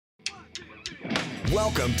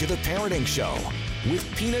Welcome to The Parenting Show with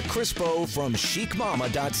Pina Crispo from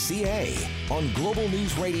chicmama.ca on Global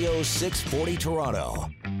News Radio 640 Toronto.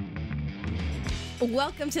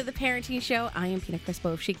 Welcome to The Parenting Show. I am Pina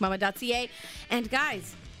Crispo of chicmama.ca. And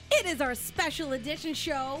guys, it is our special edition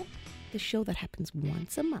show. The show that happens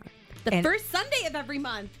once a month. The first Sunday of every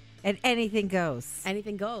month. And anything goes.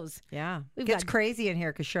 Anything goes. Yeah. We've Gets got crazy in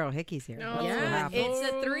here because Cheryl Hickey's here. Oh, That's what Yeah, happens.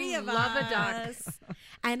 it's the three of Love a us.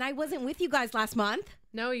 And I wasn't with you guys last month.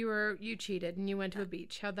 No, you cheated and you went to a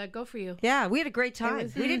beach. How'd that go for you? Yeah, we had a great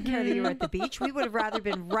time. We didn't care that you were at the beach. We would have rather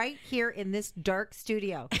been right here in this dark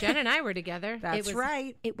studio. Jen and I were together. That's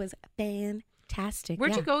right. It was fantastic.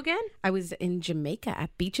 Where'd you go again? I was in Jamaica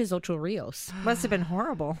at Beaches Ocho Rios. Must have been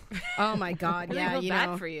horrible. Oh my God! I Yeah, feel you bad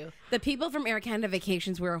know, for you. the people from Air Canada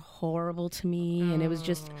Vacations were horrible to me, and it was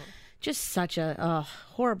just such a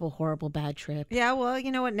horrible bad trip. Yeah, well, you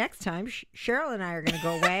know what? Next time, Cheryl and I are going to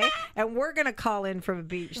go away, and we're going to call in from a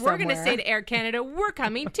beach We're going to somewhere. say to Air Canada, we're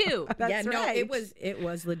coming too. That's right. it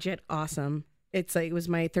was legit awesome. It's like it was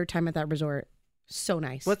my third time at that resort. So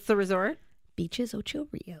nice. What's the resort? Beaches Ocho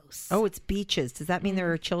Rios? Oh, it's beaches. Does that mean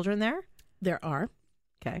there are children there? there are.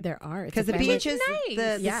 Okay. There are. It's Because a the family- beaches, nice.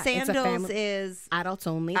 the Yeah, it's a sandals family- is adults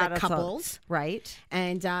only, like adults couples. right?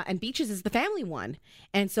 And Beaches is the family one.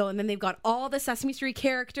 And then they've got all the Sesame Street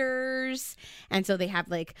characters. And so they have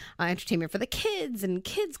like entertainment for the kids and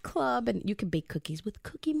kids club. And you can bake cookies with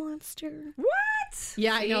Cookie Monster. What?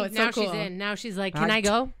 Yeah, I know. It's now so cool. she's in. Now she's like, can I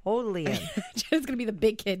go? Totally in. Jen's going to be the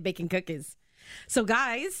big kid baking cookies. So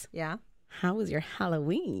guys, Yeah. how was your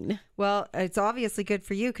Halloween? Well, it's obviously good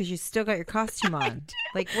for you because you still got your costume on.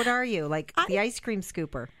 Like, what are you? Like the ice cream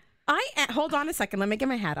scooper. Hold on a second. Let me get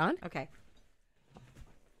my hat on. Okay.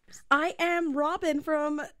 I am Robin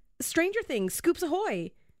from Stranger Things, Scoops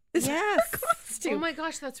Ahoy. This is her Yes. costume. Oh my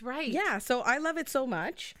gosh, that's right. Yeah, so I love it so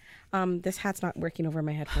much. This hat's not working over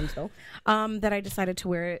my headphones though. That I decided to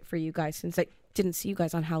wear it for you guys since I didn't see you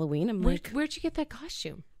guys on Halloween. I'm like Where'd you get that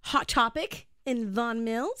costume? Hot Topic in Vaughan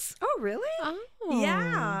Mills. Oh, really? Oh.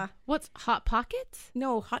 Yeah. What's Hot Pockets?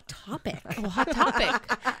 No, Hot Topic. Oh, Hot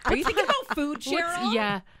Topic. Are you thinking about food, Cheryl?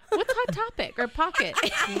 Yeah. What's Hot Topic or Pocket?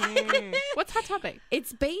 What's Hot Topic?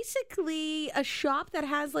 It's basically a shop that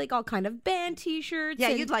has like all kind of band T-shirts. Yeah,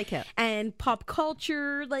 and- you'd like it. And pop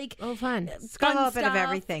culture, like Oh, fun. It's got a little bit of stuff.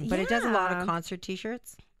 everything, but it does a lot Yeah. of concert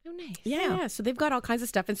T-shirts. Oh, nice. Yeah. So they've got all kinds of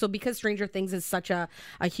stuff. And so because Stranger Things is such a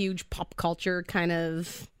huge pop culture kind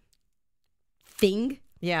of thing,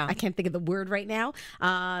 Yeah. I can't think of the word right now.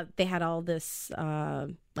 They had all this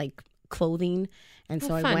like clothing, and so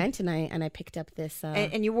Oh, I fun. went and I picked up this.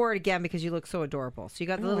 And you wore it again because you look so adorable. So you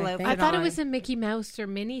got the Oh, little I outfit think- I thought it on. was a Mickey Mouse or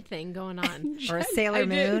Minnie thing going on. or a Sailor I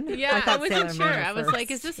did. Moon. Yeah, I, thought wasn't Sailor sure. Moon at I was first.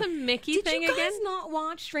 like, is this a Mickey Did thing you guys again? not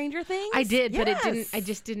watch Stranger Things? I did, but it Yes. didn't. It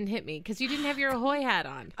just didn't hit me because you didn't have your Ahoy hat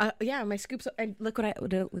on. Yeah, my scoops. And look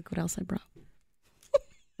what else I brought.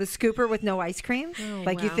 The scooper with no ice cream?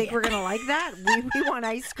 Like, you wow. think we're going to like that? We want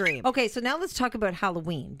ice cream. Okay, so now let's talk about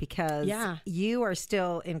Halloween because Yeah. you are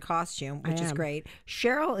still in costume, which is am. great.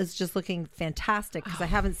 Cheryl is just looking fantastic because I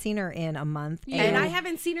haven't seen her in a month. And I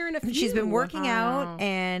haven't seen her in a few. She's been working Wow. out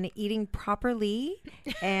and eating properly.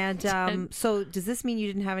 And so does this mean you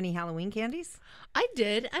didn't have any Halloween candies? I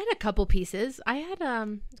did. I had a couple pieces. I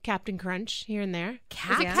had Captain Crunch here and there.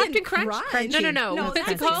 Is it Captain Crunch? No, no, no. No, What's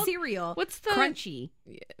that's it like called? cereal. What's the Crunchy?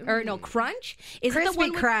 Or no, Crunch? Is it the Crispy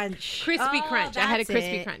one with Crunch. Crispy Oh, Crunch? I had a that's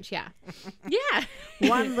Crispy it. Crunch. Yeah, yeah.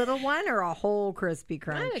 One little one or a whole Crispy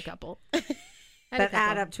I had a Crunch? couple. That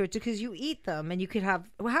add up to it because you eat them and you could have.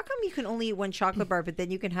 Well, how come you can only eat one chocolate bar, but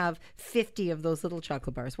then you can have 50 of those little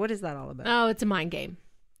chocolate bars? What is that all about? Oh, it's a mind game.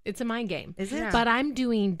 It's a mind game. Is it? But I'm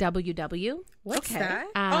doing WW. What's Okay.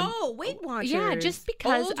 that? Weight Watchers. yeah, just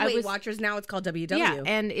because Old I Weight was- Watchers. Now it's called WW. Yeah,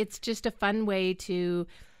 and it's just a fun way to.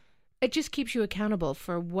 It just keeps you accountable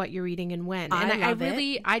for what you're eating and when. I And I love it.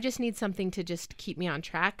 really, I just need something to just keep me on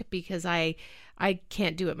track because I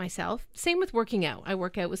can't do it myself. Same with working out. I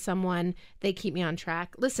work out with someone; they keep me on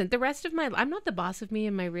track. Listen, the rest of I'm not the boss of me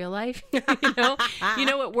in my real life. you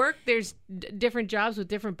know, at work there's different jobs with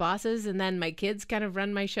different bosses, and then my kids kind of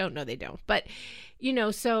run my show. No, they don't. But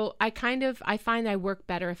so I find I work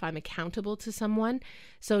better if I'm accountable to someone.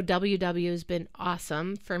 So WW has been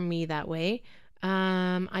awesome for me that way.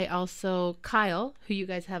 I also, Kyle, who you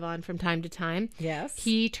guys have on from time to time. Yes.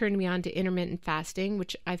 He turned me on to intermittent fasting,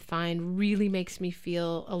 which I find really makes me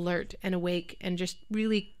feel alert and awake and just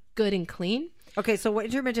really good and clean. Okay, so what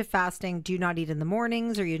intermittent fasting? Do you not eat in the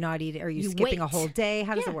mornings, or are you skipping a wait. whole day?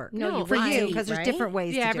 How does it Yeah. work? No, for I you, eat, because there's right? different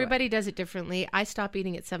ways. Yeah, to everybody does it differently. I stop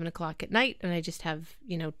eating at 7:00 at night, and I just have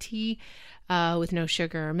tea with no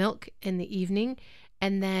sugar or milk in the evening.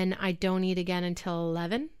 and then I don't eat again until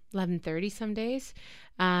 11:30 some days.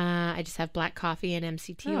 I just have black coffee and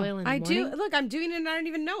MCT oil in the morning. Look, I'm doing it and I don't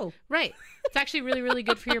even know. Right. It's actually really, really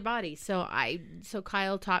good for your body. So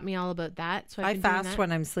Kyle taught me all about that. So I fast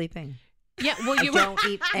when I'm sleeping. Yeah, well, you don't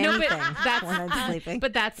eat anything that's, when I'm sleeping.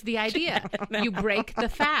 But that's the idea. You break the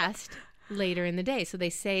fast later in the day. So they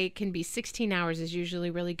say it can be 16 hours is usually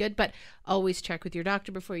really good, but always check with your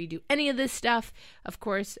doctor before you do any of this stuff, of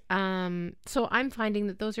course. So I'm finding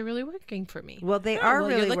that those are really working for me. Well, they are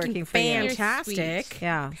really working for you. Fantastic.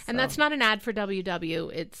 Yeah. And that's not an ad for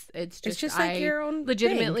WW. It's just like your own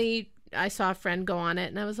legitimately thing. I saw a friend go on it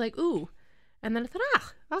and I was like, ooh. And then I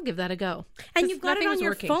thought, I'll give that a go. And you've got it on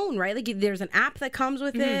your phone, right? Like there's an app that comes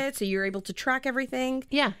with Mm-hmm. it, so you're able to track everything.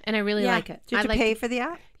 Yeah, and I really like it. Do you have to pay for the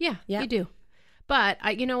app? Yeah, you do. But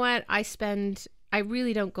you know what? I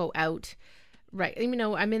really don't go out. Right. You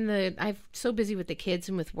know, I'm so busy with the kids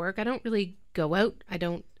and with work. I don't really go out. I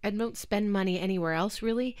don't spend money anywhere else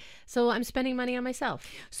really. So I'm spending money on myself.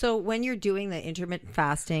 So when you're doing the intermittent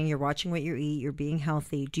fasting, you're watching what you eat, you're being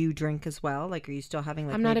healthy. Do you drink as well? Like, are you still having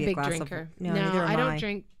like I'm not a maybe big glass drinker. No, neither am I don't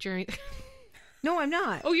drink during. No, I'm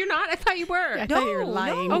not. Oh, you're not? I thought you were. I thought you were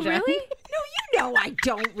lying. No. Oh, really? No, you know I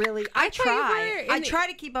don't really. I thought you try. were I try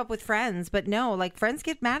to keep up with friends, but no, like friends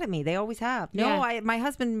get mad at me. They always have. No, Yeah. my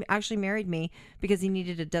husband actually married me because he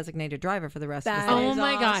needed a designated driver for the rest of his That life. Oh is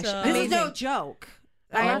my gosh. awesome. This is Amazing. no joke.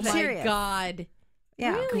 Oh I'm my serious. God.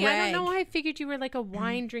 Yeah. Really? I don't know Greg. why I figured you were like a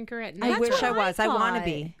wine drinker at night. I wish what I I was. I want to thought.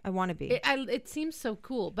 be. I want to be. It seems so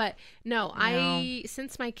cool, but no,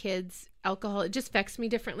 since my kids, alcohol, it just affects me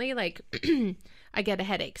differently. Like I get a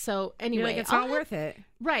headache. So You're anyway, like, it's not worth it.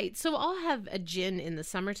 Right. So I'll have a gin in the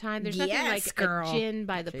summertime. There's nothing Yes, like girl. a gin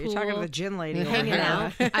by the So pool. you're talking to the gin lady. over hanging here.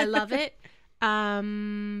 out. I love it.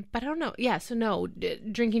 But I don't know. Yeah. So no,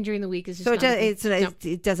 drinking during the week is just So not a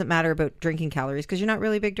thing. it doesn't matter about drinking calories because you're not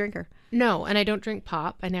really a big drinker. No, and I don't drink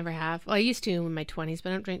pop. I never have. Well, I used to in my 20s, but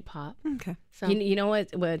I don't drink pop. Okay. So You know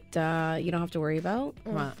what you don't have to worry about?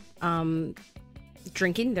 What?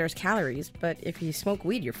 Drinking, there's calories, but if you smoke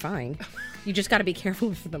weed, you're fine. You just got to be careful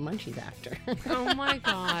with the munchies after. oh my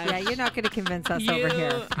god. Yeah, you're not going to convince us over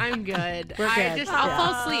here. I'm good. We're good. I'll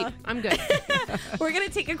fall asleep. I'm good. We're going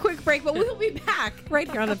to take a quick break, but we'll be back right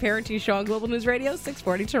here on the Parenting Show on Global News Radio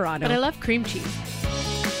 640 Toronto. But I love cream cheese.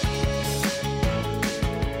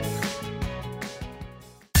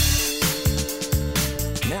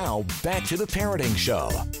 Now, back to the Parenting Show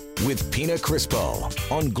with Pina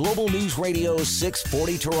Crispo on Global News Radio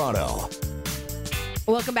 640 Toronto.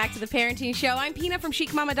 Welcome back to the Parenting Show. I'm Pina from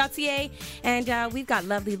chicmama.ca, and we've got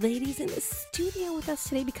lovely ladies in the studio with us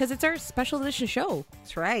today because it's our special edition show.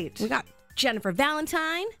 That's right. We got Jennifer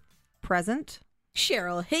Valentine, Present.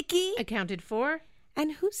 Cheryl Hickey, Accounted for.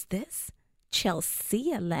 and who's this?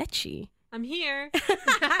 Chelsea Lecce. I'm here.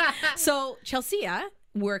 So Chelsea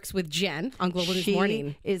works with Jen on Global News She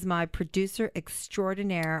Morning. is my producer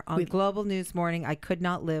extraordinaire on Global News Morning. I could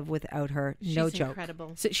not live without her. No She's joke.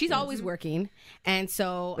 incredible. So she's always working, and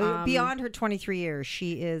so Beyond her 23 years,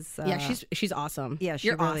 she is. yeah, she's awesome. Yeah, she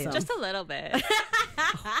you're really awesome. is. Just a little bit.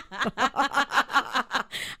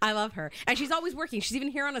 I love her, and she's always working. She's even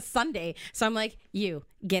here on a Sunday. So I'm like, you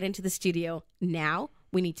get into the studio now.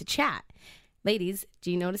 We need to chat, ladies.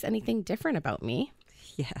 Do you notice anything different about me?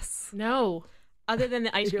 Yes. No. Other than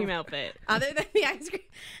the ice cream outfit. Other than the ice cream,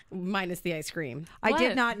 minus the ice cream. I did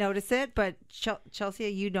What? not notice it, but Chelsea,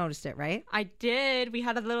 you noticed it, right? I did. We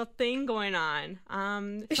had a little thing going on.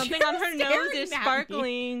 Something on her nose staring is at me.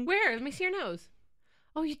 sparkling. Where? Let me see your nose.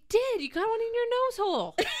 Oh, you did. You got one in your nose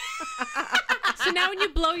hole. So now when you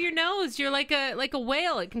blow your nose, you're like a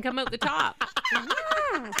whale. It can come out the top.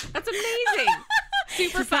 That's amazing.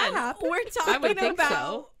 Super fun. We're I would talking think about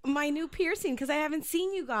so. my new piercing because I haven't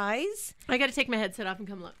seen you guys. I got to take my headset off and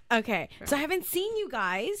come look. Okay, so I haven't seen you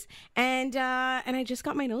guys, and I just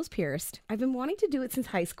got my nose pierced. I've been wanting to do it since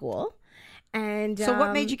high school, and So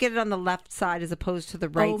what made you get it on the left side as opposed to the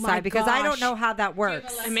right Oh my side? Because I don't gosh. know how that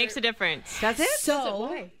works. It makes a difference. Does it?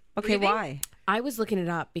 So Okay, why? I was looking it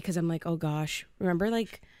up because I'm like, oh gosh, I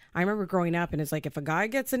remember growing up, and it's like if a guy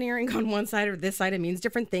gets an earring on one side or this side, it means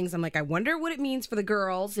different things. I'm like, I wonder what it means for the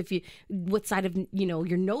girls what side of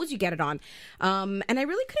your nose you get it on. And I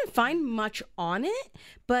really couldn't find much on it,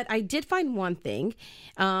 but I did find one thing.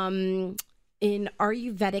 In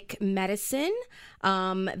Ayurvedic medicine,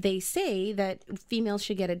 they say that females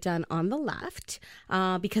should get it done on the left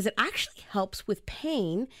because it actually helps with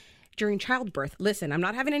pain during childbirth. Listen, I'm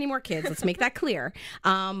not having any more kids. Let's make that clear.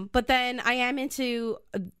 But then I am into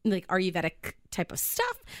like Ayurvedic type of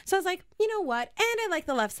stuff. So I was like, you know what? And I like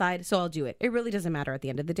the left side, so I'll do it. It really doesn't matter at the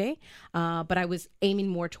end of the day. But I was aiming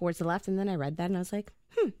more towards the left, and then I read that and I was like,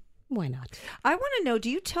 why not? I want to know, do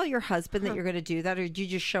you tell your husband that you're going to do that, or do you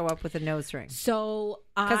just show up with a nose ring? So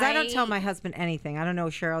Because I don't tell my husband anything. I don't know,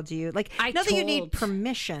 Cheryl, do you? Like, I not that you need told-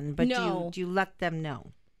 permission, but No. do you let them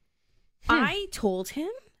know? I told him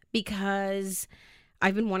because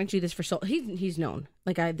I've been wanting to do this for so he's known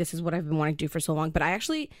like this is what I've been wanting to do for so long, but I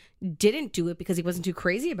actually didn't do it because he wasn't too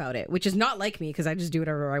crazy about it, which is not like me because I just do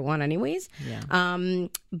whatever I want anyways. Yeah.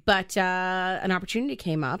 But an opportunity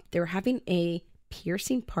came up. They were having a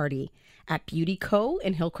piercing party at Beauty Co.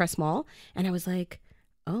 in Hillcrest Mall, and I was like,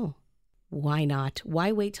 oh, why not?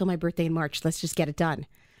 Why wait till my birthday in March? Let's just get it done.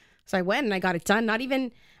 So I went and I got it done. I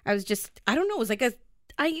don't know, it was like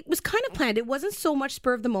I was kind of planned. It wasn't so much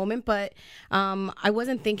spur of the moment, but I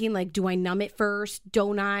wasn't thinking like, do I numb it first?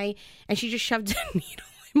 Don't I? And she just shoved a needle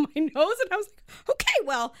in my nose, and I was like, okay,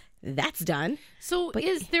 well, that's done. So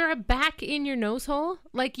is there a back in your nose hole?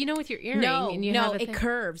 Like, you know, with your earring? And you have a it thing-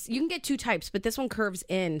 curves. You can get two types, but this one curves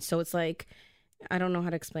in, so it's like, I don't know how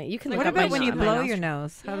to explain it. You can. What look up about my when you no- my blow nostril. your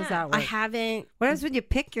nose? How does that I work? haven't. What happens when you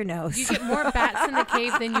pick your nose? You get more bats in the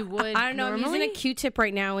cave than you would I don't know. normally? I'm using a Q-tip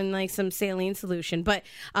right now and like some saline solution, but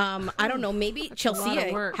I don't know. Maybe lot of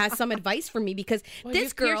Chelsea work. has some advice for me because Well, you this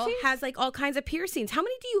have girl piercings? has like all kinds of piercings. How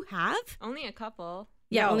many do you have? Only a couple.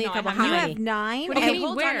 Yeah, No, only no, a I couple. have How you nine. many? have 9? What do you Okay, mean?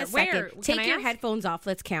 hold Where? on a second. Where? Can Take I your ask? headphones off.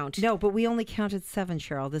 Let's count. No, but we only counted 7,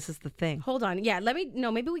 Cheryl. This is the thing. Hold on. Yeah,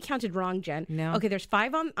 maybe we counted wrong, Jen. No. Okay, there's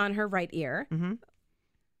 5 on her right ear. Mm-hmm.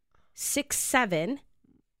 6, 7.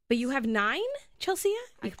 But you have 9, Chelsea?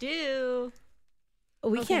 I do.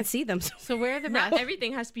 We can't see them. So So where are the Not bats?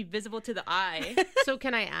 everything has to be visible to the eye. So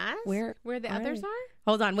can I ask Where the are others they? are?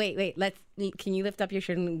 hold on. Wait. Can you lift up your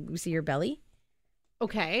shirt and we see your belly?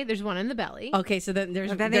 Okay, there's one in the belly. Okay, so then there's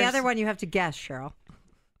And then the there's- other one you have to guess, Cheryl.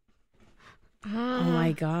 Oh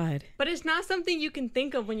my god. But it's not something you can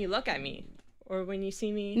think of when you look at me or when you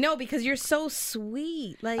see me. No, because you're so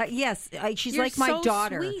sweet. Like Yes, she's You're like my so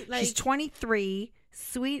daughter. sweet, She's like- 23,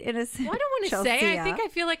 sweet, innocent. Well, I don't want to say. I think I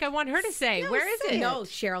feel like I want her to say. Where is say it? no,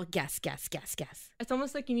 Cheryl, guess. It's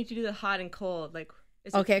almost like you need to do the hot and cold. Like,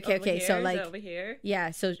 is Okay, it okay, over okay, here? so, Is it like- over here.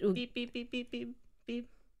 Yeah, so Beep beep beep beep beep beep.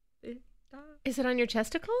 Da. Is it on your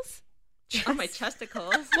testicles? On my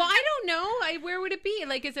testicles. Well, I don't know. Where would it be?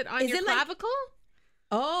 Like, is it on Is your it like- clavicle?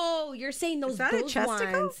 oh, you're saying those that a those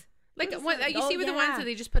chesticle? ones. Like, what, you Oh, see with the yeah. ones that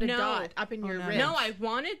they just put a No. dot up in your no. rib? No, I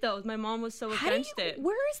wanted those. My mom was so How do against you, it.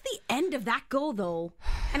 where is the end of that go though?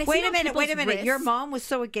 And I see Wait it a on minute. people's Your wrists. mom was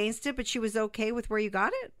so against it, but she was okay with where you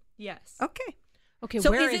got it? Yes. Okay. Okay,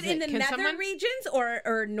 So where is it in the Can nether someone- regions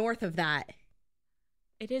or north of that?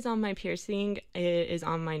 It is on my piercing. It is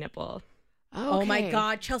on my nipple. Oh my Okay.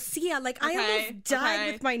 god, Chelsea, like I Okay, almost died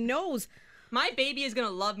okay. with my nose. My baby is gonna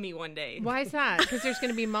love me one day. Why is that? Because there's going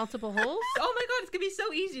to be multiple holes? Oh my god, it's gonna be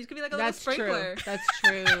so easy. It's gonna be like a That's little sprinkler. true. That's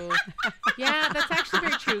true. Yeah, that's actually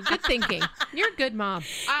very true. Good thinking. You're a good mom.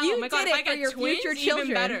 Oh You my god, did if it I for get your twins, future even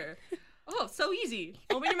children. better. Oh, so easy.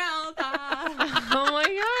 Open your mouth. Ah. Oh my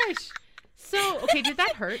gosh. So, okay, did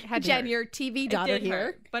that hurt? Had to Jen, hurt. your TV It daughter did here.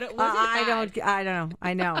 hurt, but it wasn't I bad. don't know.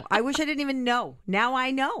 I know. I wish I didn't even know. Now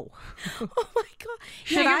I know. Oh my god.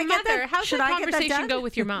 Should Now, your I get mother, that? how's Should that I get that conversation done? go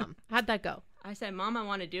with your mom? How'd that go? I said, Mom, I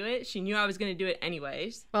want to do it. She knew I was gonna do it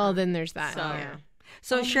anyways. Well, then there's that. So- Yeah.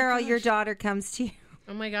 So Cheryl, your daughter comes to you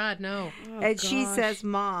Oh my God, no. and she gosh. says,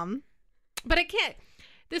 "Mom, But I can't.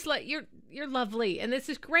 This like you're lovely, and this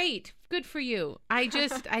is great. Good for you. I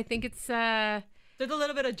think it's There's a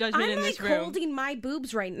little bit of judgment I'm in like this room. holding my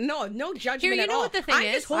boobs right now. No judgment Here, you at know all. what the thing I'm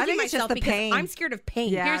is? just holding I think it's just myself the because pain. I'm scared of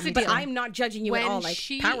pain. Yeah, Here's the but deal. I'm not judging you at all. Like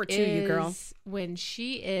she power to you, girl. When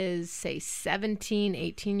she is, say, 17,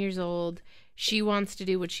 18 years old, she wants to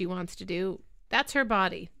do what she wants to do. That's her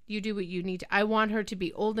body. You do what you need to. I want her to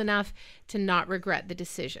be old enough to not regret the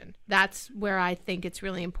decision. That's where I think it's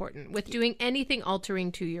really important. With doing anything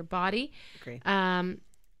altering to your body. Agree.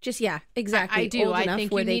 Just exactly. I do. Old I enough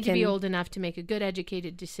think where you they need to be can- old enough to make a good,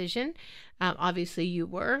 educated decision. Obviously, you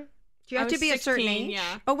were. do you have I to was be a certain 16, age?"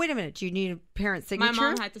 yeah. Oh, wait a minute. Do you need a parent signature? My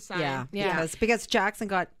mom had to sign. Yeah, Yeah. Because Jackson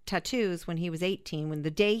got tattoos when he was 18. When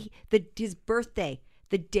his birthday,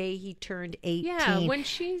 the day he turned 18. Yeah, when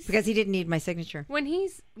she's because he didn't need my signature.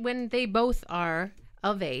 when they both are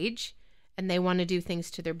of age and they want to do things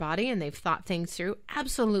to their body and they've thought things through,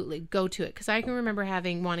 absolutely go to it. Because I can remember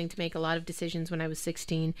wanting to make a lot of decisions when I was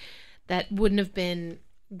 16 that wouldn't have been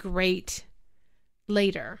great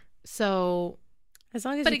later. So As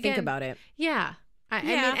long as But you think again- about it. yeah, I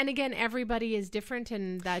mean, and again, everybody is different,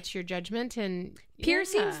 and that's your judgment. And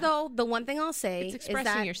Piercings, though, the one thing I'll say it's is expressing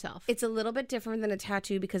that yourself. it's a little bit different than a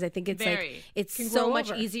tattoo because I think it's Very. it's Can so grow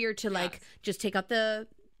much over. easier to like just take out the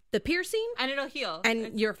piercing And it'll heal.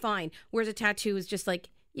 and you're fine. Whereas a tattoo is just like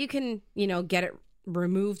you can, get it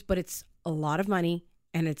removed, but it's a lot of money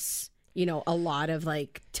and it's, a lot of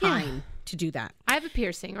like time to do that. I have a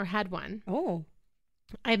piercing, or had one. Oh.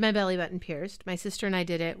 I had my belly button pierced. My sister and I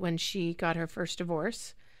did it when she got her first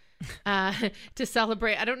divorce to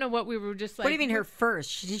celebrate. I don't know what we were just like. What do you mean her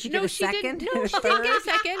first? Did she get a second? Didn't. No, she didn't get a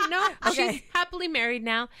second. No, Okay. she's happily married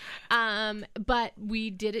now. But we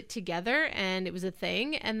did it together, and it was a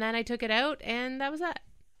thing. And then I took it out, and that was that.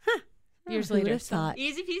 Years Who would later. have thought?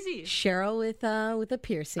 Easy peasy. Cheryl with a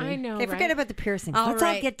piercing. I know. Okay, forget right? about the piercings. All Let's all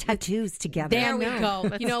right. get tattoos together. There we know.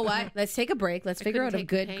 go. You know what? Let's take a break. Let's figure out couldn't a take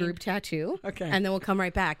the good pain. group tattoo. Okay. And then we'll come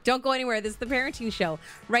right back. Don't go anywhere. This is The Parenting Show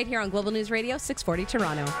right here on Global News Radio 640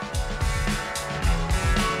 Toronto.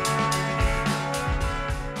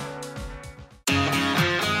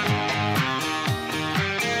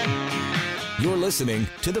 You're listening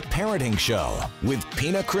to The Parenting Show with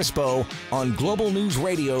Pina Crispo on Global News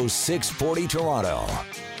Radio 640 Toronto.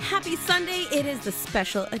 Happy Sunday. It is the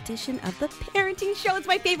special edition of The Parenting Show. It's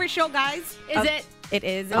my favorite show, guys. Is it? It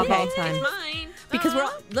is. Of it all is. time. It's mine. Because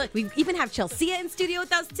look, we even have Chelsea in studio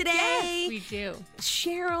with us today. Yes, we do.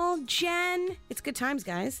 Cheryl, Jen. It's good times,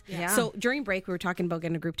 guys. Yeah. So during break, we were talking about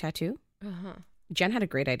getting a group tattoo. Uh-huh. Jen had a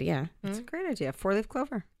great idea. That's a great idea. 4-leaf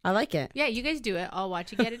clover. I like it. Yeah, you guys do it. I'll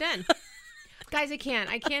watch you get it done. Guys, I can't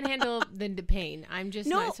handle the pain. I'm just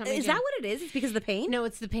No, not somebody. is that what it is? It's because of the pain? No,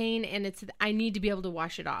 it's the pain, and I need to be able to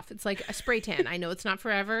wash it off. It's like a spray tan. I know it's not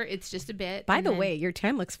forever. It's just a bit. By and the then- way, your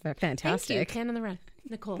tan looks fantastic. Thank you. Tan on the run,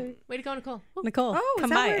 Nicole. Way to go, Nicole. Woo. Nicole, Oh, come is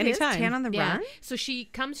that by what it is? anytime. Tan on the Yeah. run? So she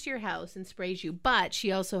comes to your house and sprays you, but she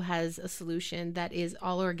also has a solution that is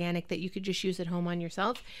all organic that you could just use at home on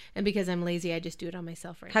yourself. And because I'm lazy, I just do it on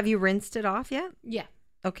myself right Have you rinsed it off yet? now. Yeah.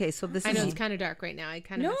 Okay, so this I is... know it's kind of dark right now. I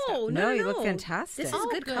kind of messed up. No, you look fantastic. This is Oh,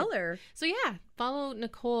 good good. color. So yeah, follow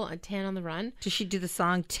Nicole on Tan on the Run. Does she do the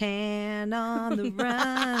song Tan on the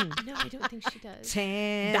Run? No, I don't think she does.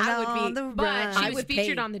 Tan That would on be- the But Run. she I was would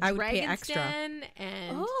featured pay- on the I would pay Dragon's extra. Den,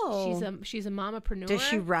 and Oh. she's a mamapreneur. Does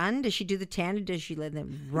she run? Does she do the tan, or does she let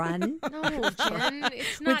them run? No, Jen,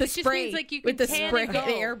 it's not. With the it just spray. means like you can with the tan spray and go.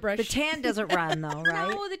 airbrush. The tan doesn't run, though,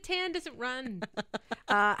 right? No, the tan doesn't run.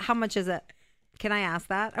 How much is it? Can I ask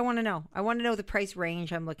that? I want to know. I want to know the price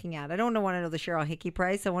range I'm looking at. I don't want to know the Cheryl Hickey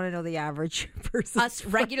price. I want to know the average person. Us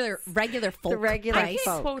regular folk regular I price.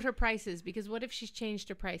 can't quote her prices because what if she's changed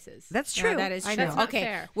her prices? That's Yeah, true. that is I true. know. not Okay,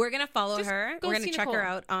 fair. we're gonna follow Just her. go We're gonna see check her Nicole.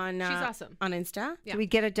 out on She's awesome. on Insta. Yeah. Do we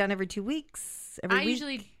get it done every 2 weeks? Every I week?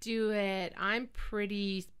 usually do it. I'm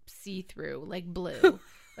pretty see-through, like blue.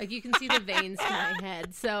 Like you can see the veins to my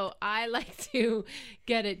head. So I like to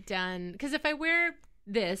get it done because if I wear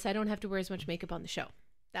this, I don't have to wear as much makeup on the show.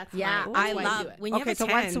 That's Yeah, why I do love it. when you Okay, have so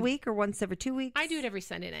once a 10. week or once every 2 weeks? I do it every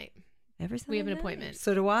Sunday night. Every Sunday We have an night? appointment.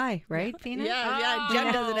 So do I, right, Pina? Yeah,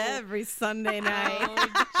 Jen does it Oh. every Sunday night.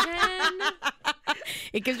 Oh, Jen.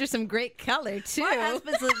 It gives her some great color too. My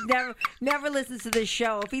husband never listens to this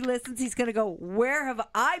show. If he listens, he's going to go, "Where have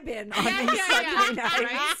I been on Yeah, these yeah, Sunday yeah.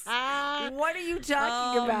 nights? What are you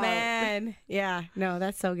talking Oh about?" man, yeah, no,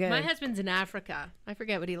 that's so good. My husband's in Africa. I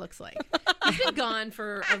forget what he looks like. He's been gone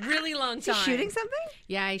for a really long Is he time. shooting something?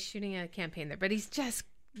 Yeah, he's shooting a campaign there, but he's just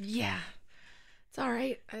it's all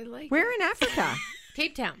right. I like Where it. in Africa?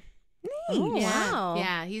 Cape Town. Oh, Yeah. wow.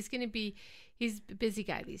 Yeah, he's a busy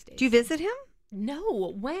guy these days. Do you visit him?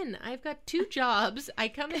 No, when? I've got 2 jobs. I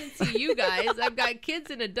come in and see you guys. I've got kids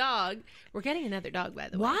and a dog. We're getting another dog, by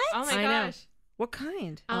the way. What? Oh my I know. gosh. What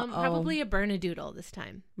kind? Probably a Bernedoodle this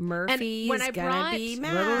time. Murphy's when I gonna brought- be When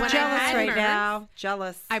mad. Little I jealous had right Murph, now.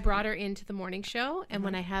 Jealous. I brought her into the morning show, and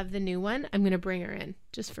when I have the new one, I'm going to bring her in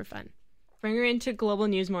just for fun. Bring her into Global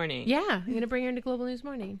News Morning. Yeah, I'm going to bring her into Global News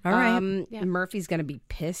Morning. All right. Yeah. Murphy's gonna be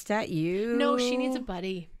pissed at you. No, she needs a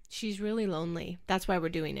buddy. She's really lonely. That's why we're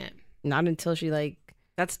doing it. Not until she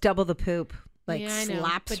That's double the poop. Yeah, I know,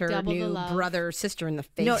 slaps but her double the new love. brother or sister in the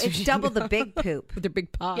face. No, it's double the big poop. with their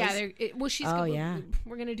big paws. Yeah, she's Oh, good. yeah.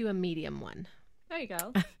 We're going to do a medium one. There you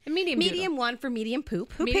go. A medium doodle. medium one for medium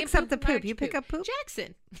poop. Who Medium picks up the large poop? You pick up poop?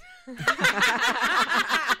 Jackson.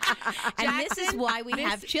 And this is why we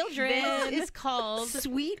have children. This is called.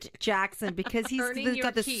 Sweet Jackson, because he's Earning your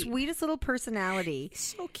got the keep. sweetest little personality.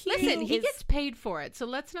 so cute. Listen, he is- gets paid for it, so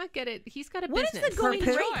let's not get it. He's got a What is business. the going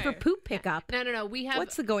poop? rate for poop pickup? No. We have.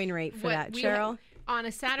 What's the going rate for what that, we Cheryl? have- on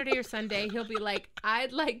a Saturday or Sunday, he'll be like,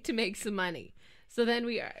 "I'd like to make some money." So then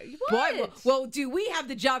we are. What? Well, do we have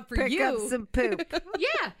the job for Pick you? up some poop.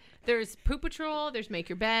 Yeah. There's Poop Patrol, there's Make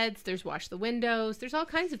Your Beds, there's Wash the Windows, there's all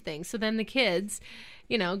kinds of things. So then the kids,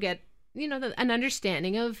 get an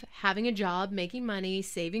understanding of having a job, making money,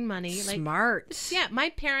 saving money. Smart. Yeah, my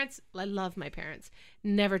parents, I love my parents,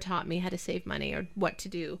 never taught me how to save money or what to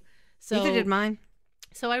do. So Neither did mine.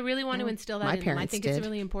 So I really want to instill that my in them. I parents think did. it's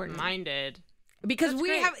really important. Mine did. Because That's we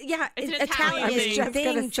great. have, It's an Italian Italian is thing. your Just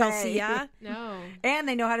gonna thing, Chelsea, say. yeah? No. And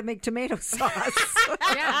they know how to make tomato sauce.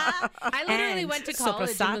 Yeah. I literally And went to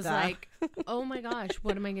college and was soppressata. like, oh my gosh,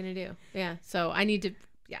 what am I going to do? Yeah. So I need to,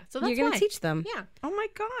 so that's You're going why. to teach them. Yeah. Oh my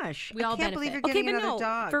gosh. We I all can't believe you're benefit. getting Okay, but another no,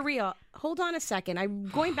 dog. for real. Hold on a second. I'm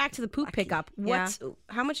going back to the poop pickup.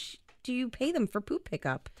 How much do you pay them for poop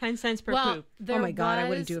pickup? 10 cents per Well, poop. there my God, I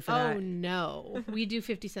wouldn't was- do it for Oh that. no, we do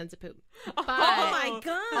 50 cents a poop. But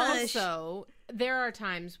gosh. also, there are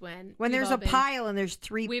times when When we've there's all a been- pile and there's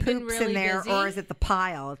 3 we've been poops really in there, busy. or is it the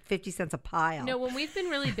pile? 50 cents a pile. No, when we've been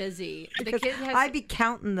really busy, the 'Cause kid has. I'd be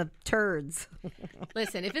counting the turds.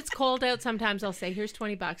 Listen, if it's cold out, sometimes I'll say, "Here's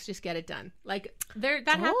 $20, just get it done." Like that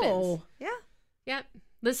happens. Oh, Yeah. Yep.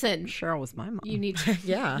 Listen, Cheryl was my mom. you need to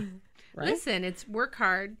yeah. Right? listen. It's work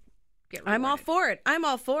hard. Get I'm all rewarded. for it. I'm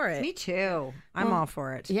all for it. Me too. I'm all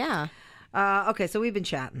for it. Yeah. Okay, so we've been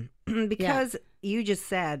chatting because you just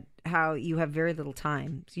said how you have very little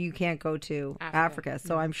time, so you can't go to Africa.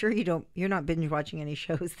 So I'm sure you're not binge watching any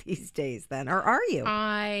shows these days, then, or are you?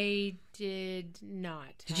 I did not.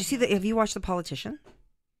 Did you see have you watched The Politician?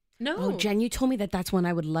 No. Oh, Jen, you told me that's one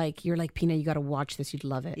I would like. You're like, Pina, you got to watch this. You'd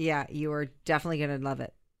love it. Yeah, you are definitely gonna love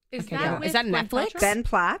it. Is Okay, that yeah. with Is that Gwen Netflix? Paltrow? Ben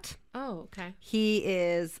Platt. Oh, okay. He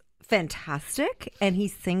is fantastic, and he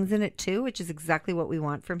sings in it too, which is exactly what we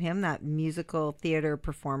want from him, that musical theater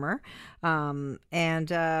performer.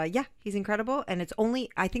 He's incredible. And it's only,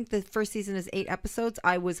 I think the first season is 8 episodes.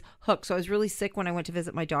 I was hooked. So I was really sick when I went to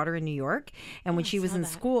visit my daughter in New York. And when she was in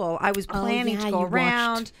school, I was planning yeah, to go you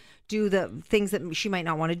around, watched. do the things that she might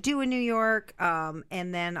not want to do in New York.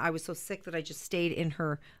 And then I was so sick that I just stayed in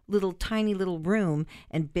her tiny little room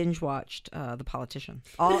and binge watched The Politician.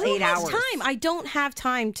 All But who 8 has hours. time? I don't have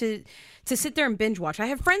time to sit there and binge watch. I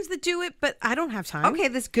have friends that do it, but I don't have time. Okay,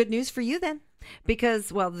 that's good news for you then.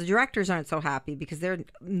 Because, well, the directors aren't so happy because they're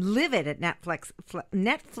livid at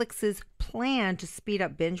Netflix's plan to speed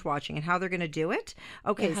up binge watching and how they're going to do it.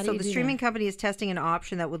 Okay, Yeah, how do so you the do streaming that? company is testing an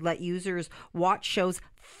option that would let users watch shows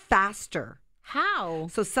faster. How?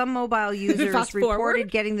 So some mobile users Fast forward?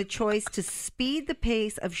 reported getting the choice to speed the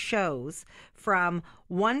pace of shows from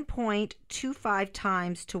 1.25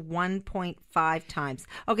 times to 1.5 times.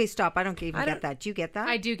 Okay, stop. I don't even get that. Do you get that?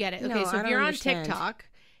 I do get it. Okay, No, so I if don't you're understand. on TikTok,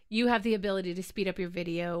 you have the ability to speed up your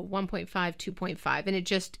video 1.5, 2.5, and it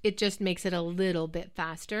just makes it a little bit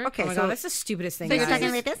faster. Okay, Oh my so God, that's the stupidest thing. So you're guys.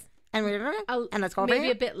 talking like this? And let's go over maybe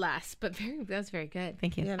here? a bit less, but that's very good.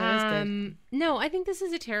 Thank you. Yeah, that is good. No, I think this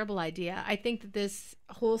is a terrible idea. I think that this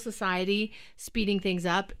whole society speeding things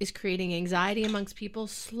up is creating anxiety amongst people.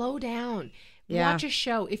 Slow down. Yeah. Watch a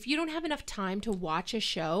show. If you don't have enough time to watch a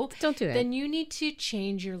show, Don't do it. Then you need to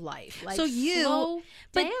change your life. Like, So you, slow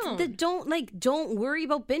but down. don't worry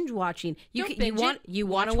about binge watching. You Don't can, you binge want it. you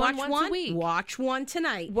want to Watch watch one once a week. Watch one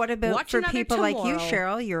tonight. What about watch for another people like you, tomorrow.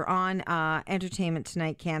 Cheryl? You're on Entertainment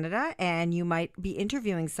Tonight Canada, and you might be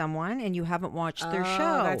interviewing someone, and you haven't watched their Oh,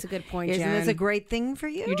 show. that's a good point, Isn't this Jen. a great thing for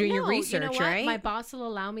you? You're doing your No, research, you know what? right? My boss will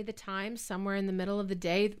allow me the time somewhere in the middle of the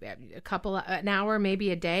day, an hour,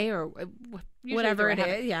 maybe a day, or usually Whatever they it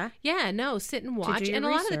have is, yeah. Yeah, no, sit and watch. your And a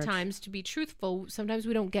lot of research. the times, to be truthful, sometimes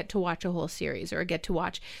we don't get to watch a whole series or get to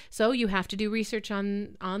watch. So you have to do research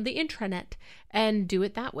on the intranet and do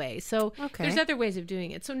it that way. So Okay. there's other ways of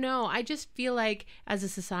doing it. So no, I just feel like as a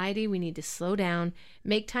society, we need to slow down,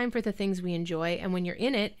 make time for the things we enjoy, and when you're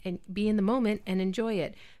in it, and be in the moment and enjoy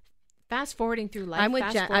it. Fast forwarding through life. I'm with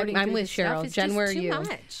fast Jen- forwarding I'm through with this stuff Cheryl. is Jen, just where are too you?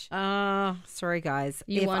 much. Sorry, guys.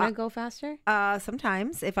 You If want I- to go faster?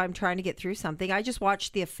 Sometimes if I'm trying to get through something, I just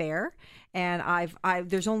watched The Affair, and I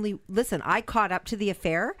caught up to The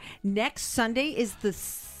Affair. Next Sunday is the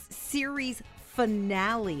series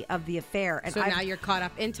finale of The Affair, and So now you're caught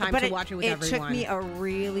up in time but to watch it with it everyone. took me a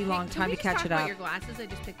really long Hey, time can to we just catch talk it about up. your glasses? I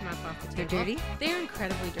just picked them up off the They're table. dirty? They're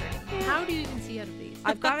incredibly dirty. How do you even see out of these?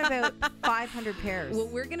 I've got about 500 pairs. What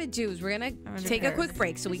we're gonna do is we're gonna Under take a pairs. quick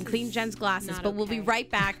break so we can clean Jen's glasses, not but we'll be okay. right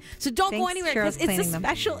back. So don't go Thanks, anywhere Cheryl's because it's a cleaning them.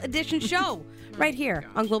 special edition show right here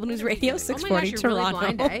on Global News Radio Oh my 640 gosh, you're really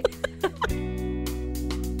Toronto. blind, eh?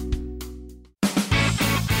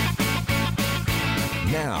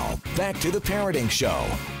 Now, back to the Parenting Show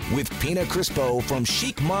with Pina Crispo from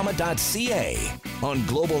chicmama.ca on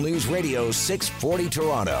Global News Radio 640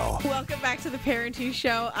 Toronto. Welcome back to the Parenting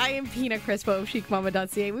Show. I am Pina Crispo of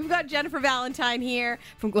chicmama.ca. We've got Jennifer Valentine here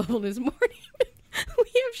from Global News Morning.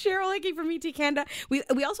 We have Cheryl Hickey from ET Canada. We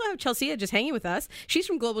also have Chelsea just hanging with us. She's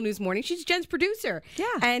from Global News Morning. She's Jen's producer. Yeah.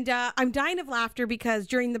 And I'm dying of laughter because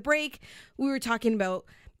during the break, we were talking about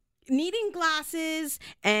needing glasses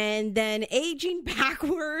and then aging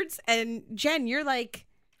backwards. And Jen, you're like...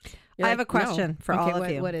 I have a question for all of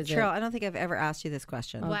what, you. What is Cheryl, it? I don't think I've ever asked you this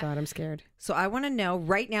question. Oh, What? God, I'm scared. So I want to know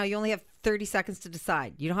right now, you only have 30 seconds to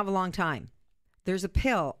decide. You don't have a long time. There's a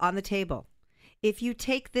pill on the table. If you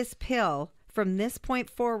take this pill from this point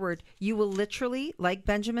forward, you will literally, like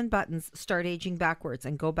Benjamin Buttons, start aging backwards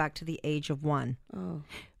and go back to the age of 1. Oh.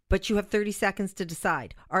 But you have 30 seconds to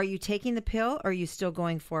decide. Are you taking the pill or are you still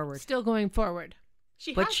going forward? Still going forward.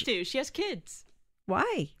 She But has to. She has kids.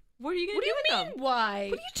 Why? What are you going What to do do you with mean? them? Why?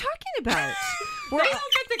 What are you talking about? They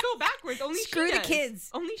don't get to go backwards. Only Screw she the does. kids.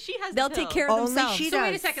 Only she has. They'll the take pill. care of Only themselves. she So wait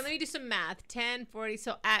a does. second. Let me do some math. 10, 40.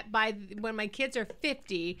 So when my kids are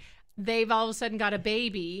 50, they've all of a sudden got a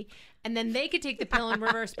baby, and then they could take the pill and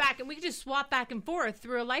reverse back, and we could just swap back and forth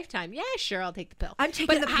through a lifetime. Yeah, sure, I'll take the pill. I'm taking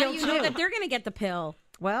But the how pill do you too. know that they're going to get the pill?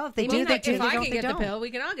 Well, if they I do, mean, they like, do. if They I don't, can they get the don't. pill,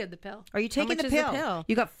 we can all get the pill. Are you taking much the is the pill? pill?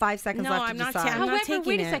 You got 5 seconds No, left I'm to not decide. I'm not However, taking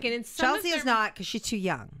wait a it. second. In some Chelsea of is their, not because she's too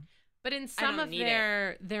young. but in some don't of need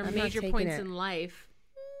their I'm not major taking points it. in life,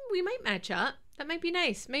 we might match up. That might be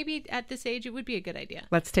nice. Maybe at this age, it would be a good idea.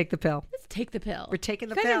 Let's take the pill. Let's take the pill. We're taking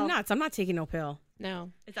the You guys are pill. nuts. I'm not taking no pill.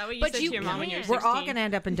 No, Is that what you But said you to your mom when you were can't. 16? We're all going to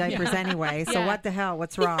end up in diapers anyway. So Yeah. what the hell?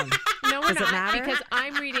 What's wrong? no, we're Does it not matter? because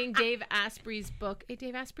I'm reading Dave Asprey's book. Hey,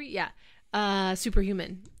 Dave Asprey, yeah,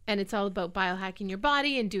 Superhuman, and it's all about biohacking your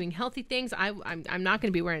body and doing healthy things. I'm not going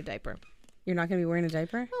to be wearing a diaper. You're not going to be wearing a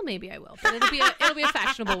diaper? Well, maybe I will, but it'll be a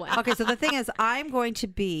fashionable one. Okay, so the thing is, I'm going to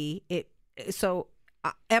be it. So,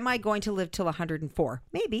 am I going to live till 104?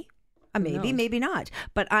 Maybe. Maybe, knows? maybe not.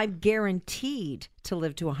 But I'm guaranteed to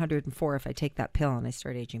live to 104 if I take that pill and I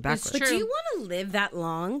start aging It's backwards. But do True. you want to live that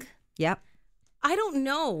long? Yep. I don't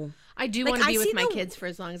know. I do Like, want to I be with see my the- kids for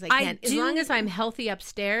as long as I I can, as do- long as I'm healthy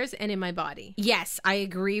upstairs and in my body. Yes, I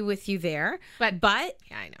agree with you there. But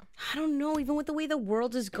yeah, I know. I don't know. Even with the way the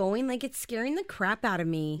world is going, like it's scaring the crap out of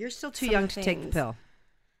me. You're still too Some young of to the take the things. pill.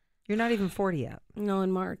 You're not even 40 yet. No,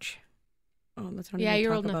 in March. Oh, let's not Yeah, even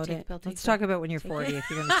you're talk old enough about to take it. the pill. Take Let's the pill. talk about when you're 40 if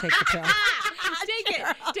you're going to take the pill. Take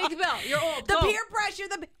it. Take the pill. You're old. The Go. peer pressure.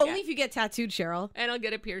 Only if you get tattooed, Cheryl. And I'll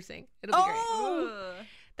get a piercing. It'll be great. Oh,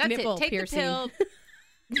 That's nipple it. Take piercing. the pill.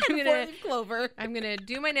 and a four-leaf clover. I'm gonna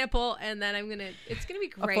do my nipple, and then it's gonna be A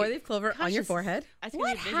great. four-leaf clover Gosh, on your this- forehead. That's gonna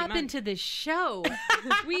What be a busy happened month. to this show?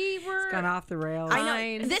 We were Gone off the rails. I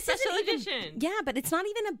know. Fine. This Special isn't even. edition. Yeah, but it's not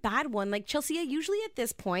even a bad one. Like Chelsea, usually at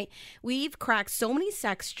this point, we've cracked so many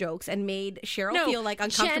sex jokes and made Cheryl feel like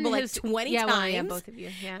uncomfortable Jen like has- 20 yeah, times. Well, yeah, both of you.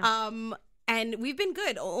 Yeah. And we've been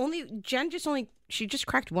good. Jen she just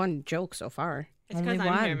cracked one joke so far. It's Only because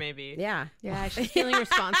I'm here, one. maybe. Yeah. Yeah, she's feeling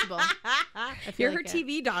responsible. I feel You're her like it.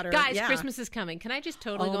 TV daughter. Guys, yeah. Christmas is coming. Can I just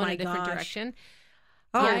totally Oh go in my a different gosh. direction?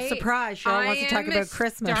 Oh, surprise. Cheryl wants to talk about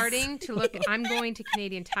Christmas. Starting to look. I'm going to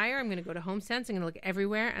Canadian Tire. I'm going to go to HomeSense. I'm going to look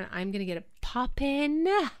everywhere, and I'm going to get a pop-in.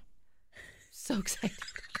 So excited!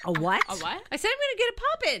 A what? A what? I said I'm going to get a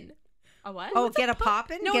pop-in. A what? Oh, get a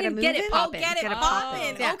poppin'? No, get a get it move-in? poppin'. Get it Get a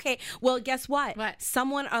poppin'. Yeah. Okay. Well, guess what? What?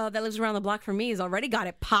 Someone that lives around the block from me has already got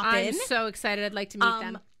it poppin'. I'm so excited. I'd like to meet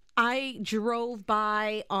them. I drove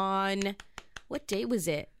by on what day was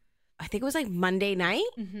it? I think it was like Monday night.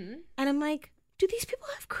 Mm-hmm. And I'm like, do these people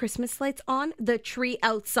have Christmas lights on? The tree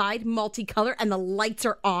outside, multicolor, and the lights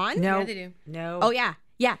are on? No. Yeah, they do. No. Oh, yeah.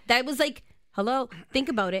 Yeah. That was like, hello, think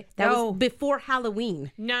about it. That No. was before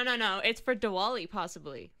Halloween. No. It's for Diwali,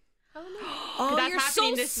 possibly. Oh, That's you're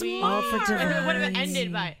happening so this week. smart. Oh, for If it would have Diwali.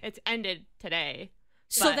 ended by, it's ended today.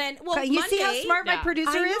 So But- then, well, Okay, you see how Monday- smart my Yeah. producer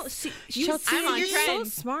I know. is? See, You Chelsea, I'm on you're so trend.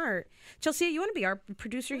 smart. Chelsea, you want to be our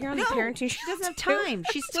producer here on No, the parenting show? she doesn't have too? time.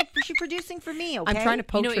 She's producing for me, okay? I'm trying to You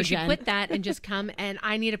poke know, for you should Jen. quit that and just come. And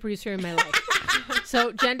I need a producer in my life.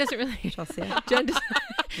 So Jen doesn't really. Chelsea. Jen does.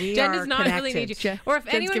 We Jen are does not really need you. connected. Or if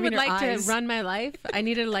Jen's anyone giving would her like eyes. to run my life, I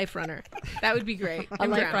needed a life runner. That would be great. A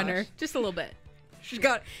And life grandma. runner. Just a little bit. She's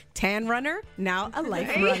got tan runner. Now a life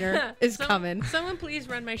runner is coming. Someone please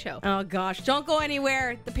run my show. Oh gosh, don't go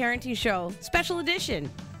anywhere. The Parenting Show, special edition.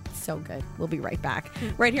 So good. We'll be right back.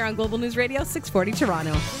 Right here on Global News Radio, 640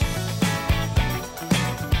 Toronto.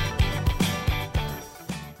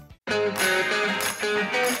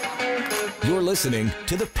 You're listening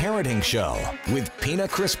to The Parenting Show with Pina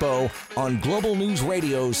Crispo on Global News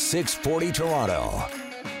Radio 640 Toronto.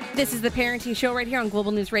 This is the Parenting Show right here on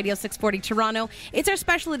Global News Radio 640 Toronto. It's our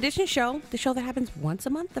special edition show, the show that happens once a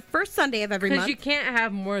month, the first Sunday of every Because month. you can't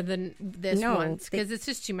have more than this No, once. Because it's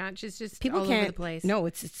just too much. It's just People all can't. over the place. No,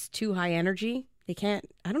 it's too high energy. They can't.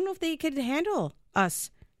 I don't know if they could handle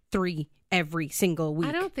us three every single week.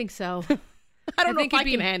 I don't think so. I don't know think if I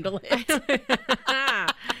it'd can be- handle it.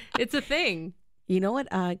 It's a thing. You know what,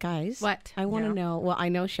 guys? What? I want to know. Well, I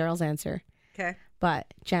know Cheryl's answer, Okay.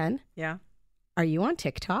 but Jen, Yeah. are you on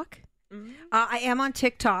TikTok? I am on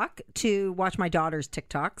TikTok to watch my daughter's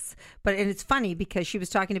TikToks, and it's funny because she was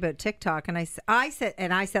talking about TikTok, and I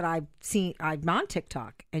said I'm on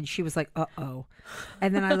TikTok, and she was like, "Uh-oh,"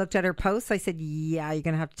 and then I looked at her posts. I said, "Yeah, you're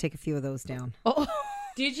gonna have to take a few of those down." Oh,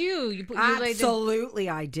 Did you? You laid the- Absolutely,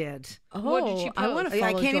 I did. What did she I want to post?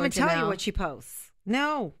 follow I can't even Georgia tell now. you what she posts.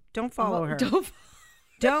 No, don't follow her. Don't.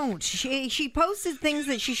 Don't. She posted things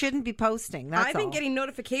that she shouldn't be posting. That's I've been all. getting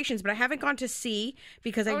notifications, but I haven't gone to see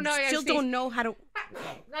because I Oh, no, I still see. don't know how to.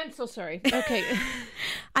 I'm so sorry. Okay.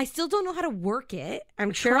 I still don't know how to work it.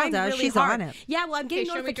 I'm Cheryl trying does. really She's hard. on it. Yeah, well, I'm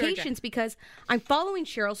getting Okay, show me Georgia. notifications because I'm following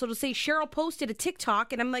Cheryl. So it'll say Cheryl posted a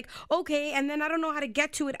TikTok, and I'm like, okay, and then I don't know how to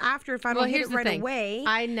get to it after if I don't hit here's it the right thing. away.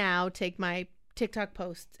 I now take my TikTok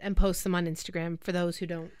posts and post them on Instagram for those who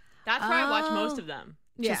don't. That's where I watch most of them.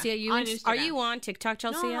 Chelsea, are you, on are Instagram. you on TikTok,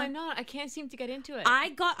 Chelsea? No, I'm not. I can't seem to get into it.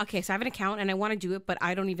 Okay, so I have an account and I want to do it, but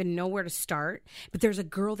I don't even know where to start. But there's a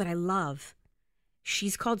girl that I love.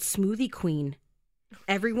 She's called Smoothie Queen.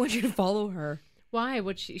 Everyone should follow her. Why?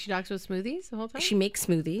 What she talks about smoothies the whole time? She makes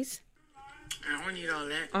smoothies. I don't need all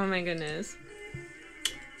that. Oh my goodness.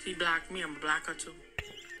 She blocked me. I'm a blocker too.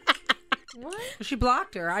 What? She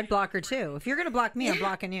blocked her. I'd block her too. If you're going to block me, I'm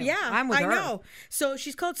blocking you. Yeah, I'm with I her. know. So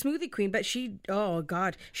she's called Smoothie Queen, but oh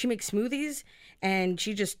God, she makes smoothies and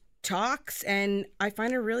she just talks, and I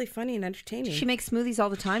find her really funny and entertaining. She makes smoothies all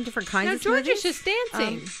the time, different kinds No, of Georgia's smoothies. just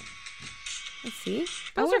dancing. Let's see. I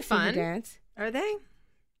Those wanna are see her fun. Dance. Are they?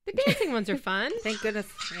 The dancing ones are fun. Thank goodness.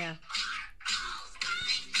 Yeah.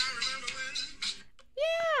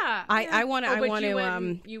 Yeah. I want to. Oh, I but want you to.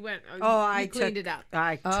 went, you went. Oh, you cleaned it up.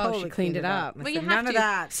 I Oh, totally she cleaned it up. I But said, you have none of to.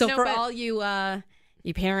 that. So No, for but- all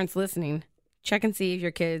you parents listening, check and see if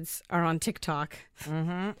your kids are on TikTok. You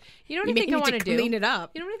know what You I may think I need want to to do? clean it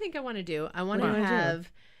up. You know what I think I want to do? I want What to do you wanna do?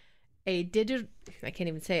 have a digital. I can't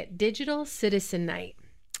even say it. Digital citizen night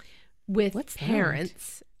with What's that?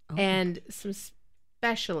 parents and some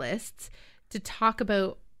specialists to talk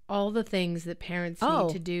about all the things that parents Oh.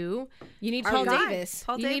 need to do. You need Our Paul guy, Davis.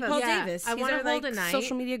 Paul you need Davis. Paul Yeah, Davis. I He's wanna our, hold like, a night.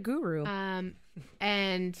 social media guru.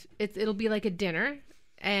 And it'll be like a dinner,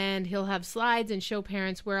 and he'll have slides and show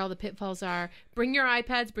parents where all the pitfalls are. Bring your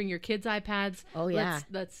iPads, bring your kids' iPads. Oh, yeah.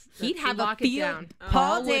 let's He'd have a lock it field. down.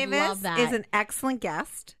 Paul would Davis love that. is an excellent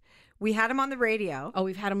guest. We had him on the radio. Oh,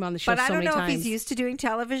 we've had him on the show but I so don't many know if times. he's used to doing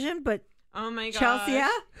television, but Oh my god. Chelsea,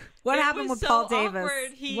 what It happened was with so Paul Davis?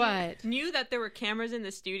 Awkward. He What? knew that there were cameras in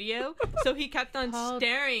the studio, so he kept on Paul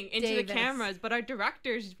staring into Davis. the cameras. But our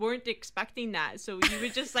directors weren't expecting that, so he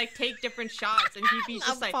would just like take different shots, and he'd be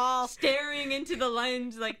just like Paul. staring into the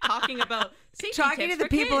lens, like talking about safety Talking tips to the for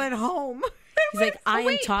people kids. at home. He's like, I am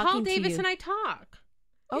Wait, talking Paul to Davis you. and I talk.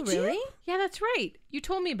 Oh, really? Yeah, that's right. You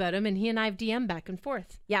told me about him, and he and I have DM back and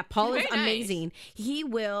forth. Yeah, Paul is Very nice. amazing. He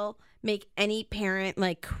will make any parent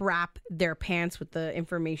like crap their pants with the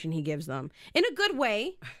information he gives them in a good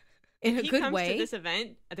way. In a He good comes way. to this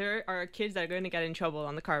event. There are kids that are going to get in trouble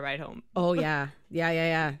on the car ride home. Oh yeah,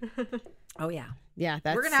 yeah. Oh yeah. Yeah,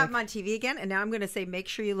 that's We're going to have him on TV again, and now I'm going to say, make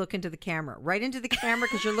sure you look into the camera. Right into the camera,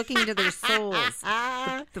 because you're looking into their souls.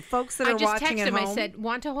 The folks that I are just watching texted at him. home. I said,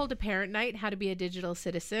 "Want to hold a parent night? How to be a digital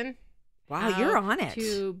citizen? wow, you're on it.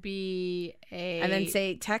 To be a And then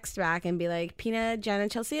say text back and be like, Pina, Jen, and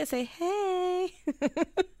Chelsea. Say hey,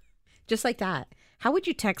 just like that. How would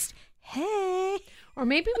you text hey? Or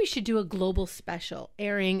maybe we should do a global special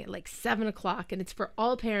airing at like 7:00, and it's for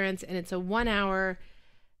all parents, and it's a 1 hour.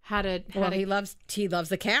 How to He loves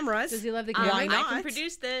the cameras. Does he love the Why camera? I not? can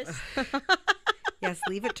produce this. Yes,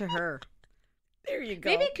 leave it to her. There you go.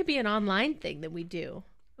 Maybe it could be an online thing that we do.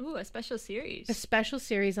 Ooh, a special series. A special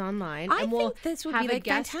series online. I and we'll think this would have be, a like,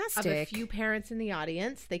 guest Of a fantastic. few parents in the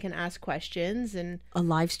audience. They can ask questions, and a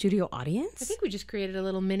live studio audience. I think we just created a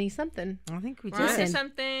little mini something. I think we We're onto Listen.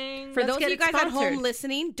 something. For Let's those get of you it guys at sponsored. home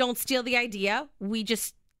listening, don't steal the idea. We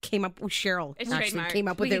just came up with Cheryl. It's actually trademarked. came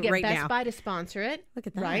up We with could it get right Best now. Buy to sponsor it. Look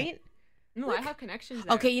at that. Right? No, I have connections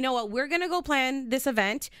there. Okay, you know what? We're gonna go plan this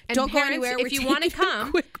event. And Don't parents, go anywhere. if We're you wanna taking a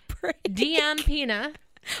come, quick break. DM Pina.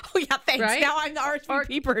 Oh yeah, thanks. Right? Now I'm the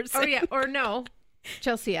RSVP person. Or yeah, or no,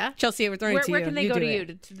 Chelsea. Chelsea, we're throwing it to Where you. can they go do to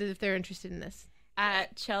it. Oh, you if they're interested in this?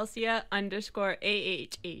 At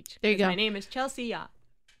Chelsea_AHH. There you go. My name is Chelsea. There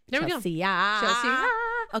we go. Chelsea, yeah. Chelsea.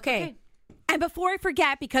 Okay. And before I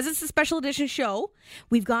forget, because it's a special edition show,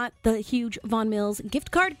 we've got the huge Von Mills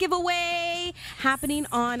gift card giveaway. Day happening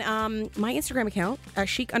on my Instagram account,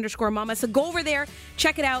 chic_mama. So go over there,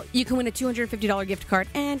 check it out. You can win a $250 gift card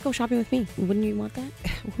and go shopping with me. Wouldn't you want that?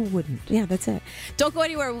 Who wouldn't? Yeah, that's it. Don't go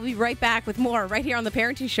anywhere. We'll be right back with more right here on The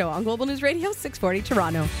Parenting Show on Global News Radio 640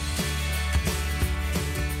 Toronto.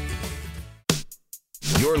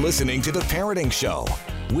 You're listening to The Parenting Show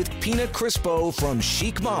with Pina Crispo from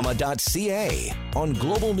chicmama.ca on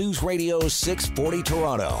Global News Radio 640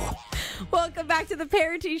 Toronto. Welcome back to The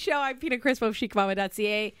Parenting Show. I'm Pina Crispo of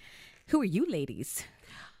chicmama.ca. Who are you ladies?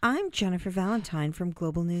 I'm Jennifer Valentine from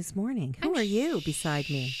Global News Morning. Who are you beside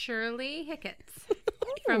me? Shirley Hicketts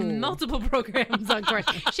from multiple programs on course.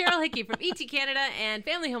 Cheryl Hickey from ET Canada and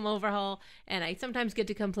Family Home Overhaul. And I sometimes get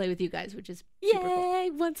to come play with you guys, which is super cool. Yay,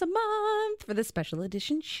 once a month for the special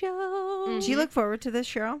edition show. Do you look forward to this,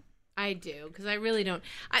 Cheryl? I do, because I really don't.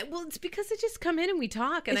 Well, it's because I just come in and we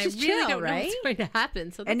talk, and It's I just really chill, don't know right? what's going to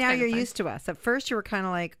happen. So And now that's you're kinda fun. used to us. At first, you were kind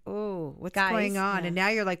of like, oh, what's Guys, going on? yeah. And now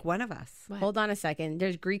you're like one of us. Hold on a second.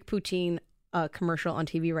 There's Greek poutine commercial on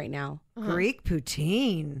TV right now. Greek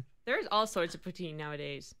poutine. There's all sorts of poutine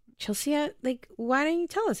nowadays. Chelsea, why don't you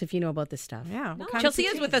tell us if you know about this stuff? Yeah. What kind of Chelsea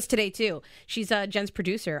is poutine? with us today, too. She's Jen's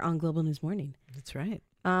producer on Global News Morning. That's right.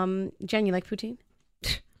 Jen, you like poutine?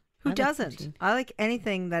 Who like doesn't? poutine. I like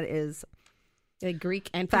anything that is. Like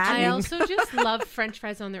Greek and Fattening. I poutine? also just love French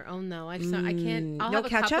fries on their own, though. I can't. I'll No have a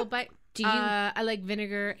couple ketchup? bites. Do you- I like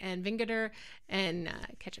vinegar and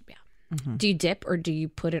ketchup. Yeah. Do you dip or do you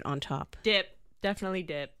put it on top? Dip. Definitely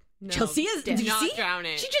dip. No, Chelsea is- do did you not see? drown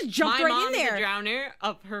it. She just jumped My right in mom there. is a drowner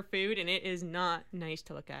of her food, and it is not nice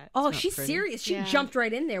to look at. Oh, not she's pretty. serious. She Yeah. jumped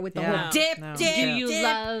right in there with the Yeah. whole dip, No. dip, Do you dip.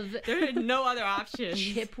 love There are no other options.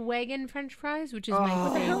 chip wagon French fries, which is Oh. my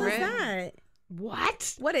What the hell is favorite? that?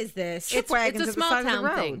 What? What is this? Chip wagons it's a at the small side of the town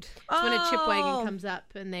road. thing. It's when a chip Oh. wagon comes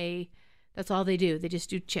up and that's all they do. They just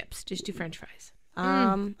do chips, just do French fries.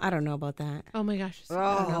 I don't know about that. Oh my gosh.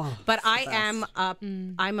 Oh, But I am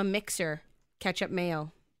I'm a mixer. Ketchup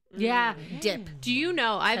mayo. Yeah. Dip. Do you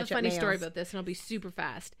know? I have a Ketchup funny story mayos. about this, and I'll be super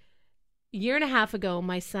fast. A year and a half ago,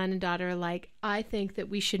 my son and daughter are like, I think that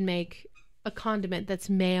we should make a condiment that's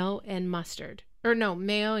mayo and mustard. Or no,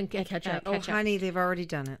 mayo and ketchup. Oh, honey, they've already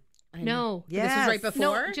done it. No. Yeah. This was right Yes.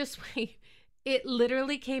 before? No, just wait. It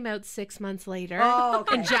literally came out 6 months later. Oh,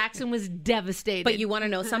 okay. And Jackson was devastated. But you want to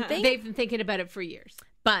know something? They've been thinking about it for years.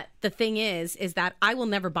 But the thing is that I will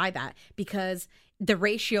never buy that because the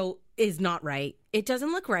ratio is not right. It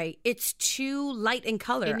doesn't look right. It's too light in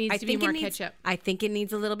color. It needs I to be think more needs- ketchup. I think it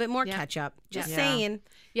needs a little bit more Yeah. ketchup. Just Yeah. saying.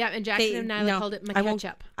 Yeah, and Jackson and Nyla called it my I won't-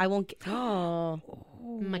 ketchup. I won't. Oh,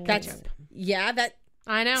 My that's ketchup. yeah. That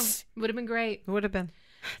I know. Would have been great. It would have been.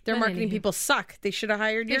 their But marketing anywho. people suck. They should have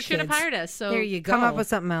hired They your should have kids. hired us. So There you go. Come up with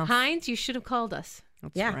something else. Heinz, you should have called us.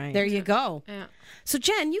 That's Yeah, right. there you go. Yeah. So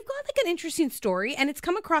Jen, you've got like an interesting story, and it's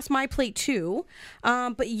come across my plate too.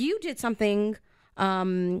 But you did something.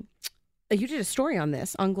 You did a story on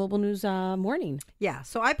this on Global News Morning. Yeah,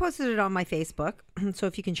 so I posted it on my Facebook. So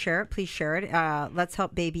if you can share it, please share it. Let's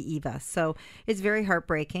help baby Eva. So it's very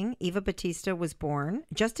heartbreaking. Eva Batista was born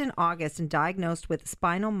just in August and diagnosed with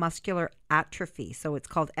spinal muscular atrophy. So it's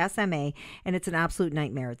called SMA, and it's an absolute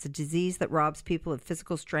nightmare. It's a disease that robs people of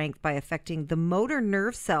physical strength by affecting the motor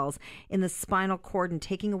nerve cells in the spinal cord and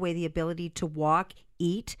taking away the ability to walk,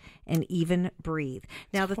 eat, and even breathe.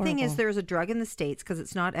 Now, the thing is, there's a drug in the States because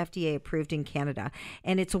it's not FDA approved in Canada,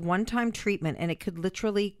 and it's a one-time treatment, and it could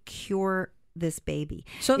literally cure this baby.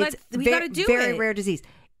 So It's we gotta do very it. rare disease.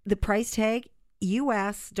 The price tag,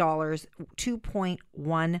 US dollars,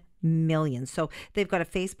 2.1 million. So they've got a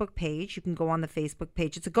Facebook page. You can go on the Facebook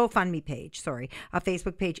page. It's a GoFundMe page, a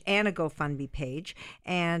Facebook page and a GoFundMe page.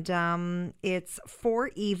 And it's for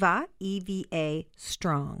Eva, EVA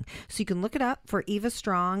Strong. So you can look it up for Eva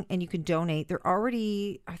Strong and you can donate. Are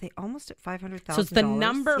they almost at $500,000? So it's the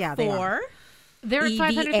number Yeah, they are. 4. They're at EVA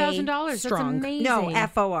 $500,000. That's strong. amazing. No,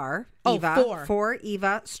 FOR. Oh, Eva, for.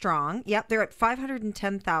 Eva Strong. Yep, they're at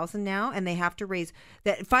 510,000 now, and they have to raise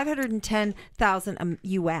that 510,000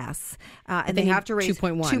 US, and they need have to raise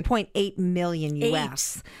 2.1. 2.8 million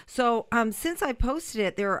US. So, since I posted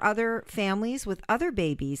it, there are other families with other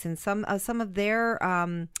babies, and some of their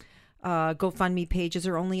GoFundMe pages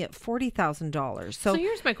are only at $40,000. So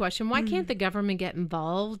here's my question. Why can't the government get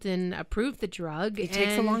involved and approve the drug? It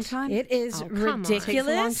takes a long time. It is Oh, come on. ridiculous. Takes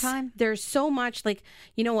a long time. There's so much, like,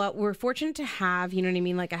 you know what? We're fortunate to have, you know what I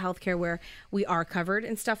mean, like a healthcare where we are covered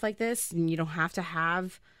and stuff like this, and you don't have to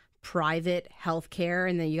have private healthcare,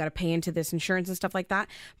 and then you got to pay into this insurance and stuff like that.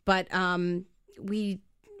 But we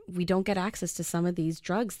don't get access to some of these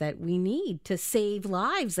drugs that we need to save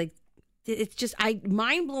lives. Like, it's just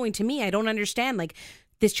mind blowing to me. I don't understand. Like,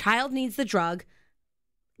 this child needs the drug.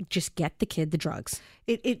 just get the kid the drugs.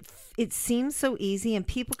 It seems so easy, and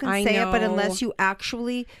people can I say it, but know. unless you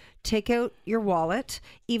actually take out your wallet,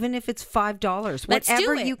 even if it's $5, Let's do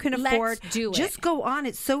whatever it. you can Let's afford, do it. just go on.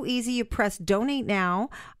 It's so easy. You press donate now,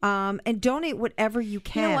 and donate whatever you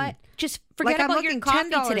can. You know what? Just forget like I'm about looking your coffee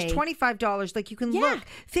 $10, today. $25. Like you can Yeah. look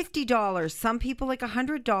 $50. Some people like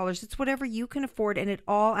 $100. It's whatever you can afford, and it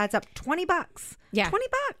all adds up. $20. Yeah. $20.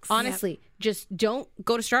 Honestly, just don't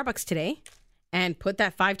go to Starbucks today and put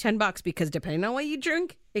that $5-10 because depending on what you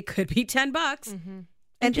drink, it could be $10.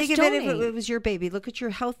 And just think of it if donate. it was your baby. Look at your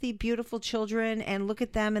healthy, beautiful children and look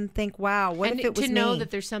at them and think, wow, what and if it was to know me? that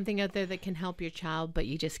there's something out there that can help your child, but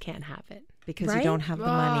you just can't have it. Because Right? you don't have the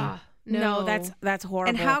money. Ah, No, that's horrible.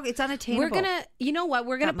 And how it's unattainable. We're gonna, you know what?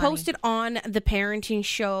 We're gonna That money. post it on the Parenting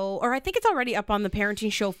Show, or I think it's already up on the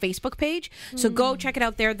Parenting Show Facebook page. So go check it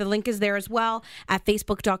out there. The link is there as well at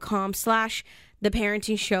facebook.com/The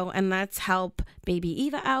Parenting Show, and let's help baby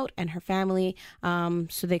Eva out and her family,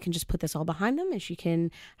 so they can just put this all behind them, and she can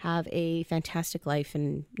have a fantastic life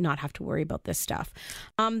and not have to worry about this stuff.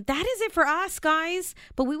 That is it for us, guys.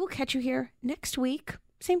 But we will catch you here next week,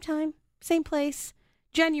 same time, same place.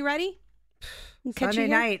 Jen, you ready? We'll catch you Sunday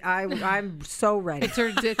here. night, I'm so ready.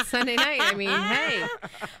 It's Sunday night. I mean, hey.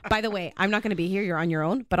 By the way, I'm not going to be here. You're on your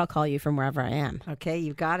own, but I'll call you from wherever I am. Okay,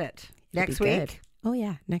 you got it. It'll Next be week. good. Oh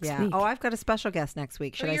yeah, next Yeah. week. Oh, I've got a special guest next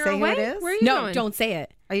week. Should I you're say away? who it is? Where are you no, going? don't say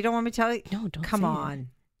it. Oh, you don't want me to tell you? No, don't. Come say on. It.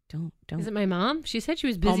 Don't. Is it my mom? She said she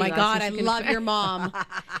was busy. Oh my last God, week. I She couldn't- love your mom.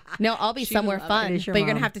 No, I'll be She somewhere will love fun, it. It is your but you're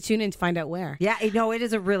gonna mom. have to tune in to find out where. Yeah, no, it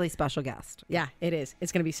is a really special guest. Yeah, it is.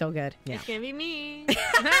 It's gonna be so good. It's gonna be me.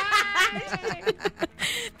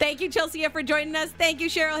 Thank you, Chelsea, for joining us. Thank you,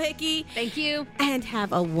 Cheryl Hickey. Thank you. And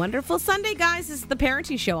have a wonderful Sunday, guys. This is the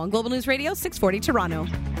Parenting Show on Global News Radio 640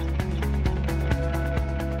 Toronto.